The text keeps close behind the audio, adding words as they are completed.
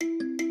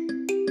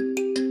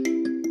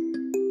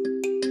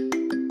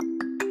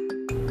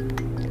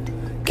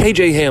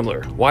KJ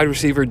Hamler, wide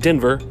receiver,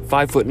 Denver,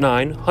 5'9",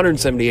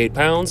 178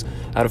 pounds,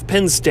 out of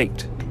Penn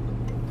State.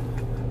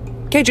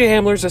 KJ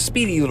Hamler's a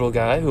speedy little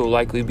guy who will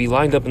likely be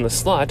lined up in the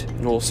slot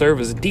and will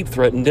serve as a deep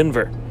threat in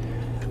Denver.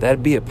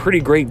 That'd be a pretty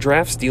great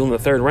draft steal in the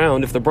third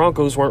round if the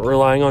Broncos weren't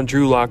relying on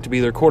Drew Lock to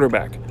be their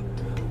quarterback.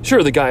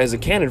 Sure, the guy is a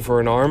cannon for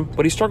an arm,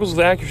 but he struggles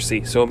with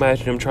accuracy, so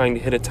imagine him trying to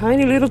hit a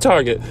tiny little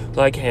target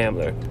like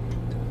Hamler.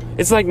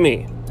 It's like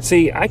me.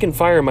 See, I can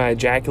fire my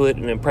ejaculate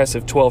an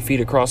impressive 12 feet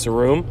across the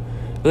room,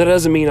 but that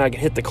doesn't mean I can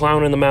hit the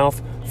clown in the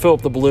mouth, fill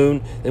up the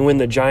balloon, and win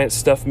the giant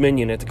stuffed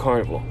minion at the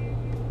carnival.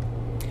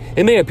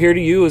 It may appear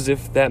to you as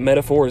if that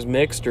metaphor is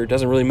mixed or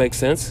doesn't really make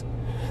sense,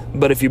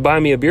 but if you buy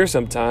me a beer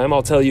sometime,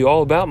 I'll tell you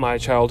all about my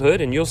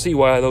childhood, and you'll see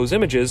why those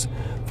images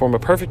form a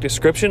perfect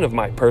description of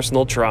my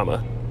personal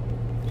trauma.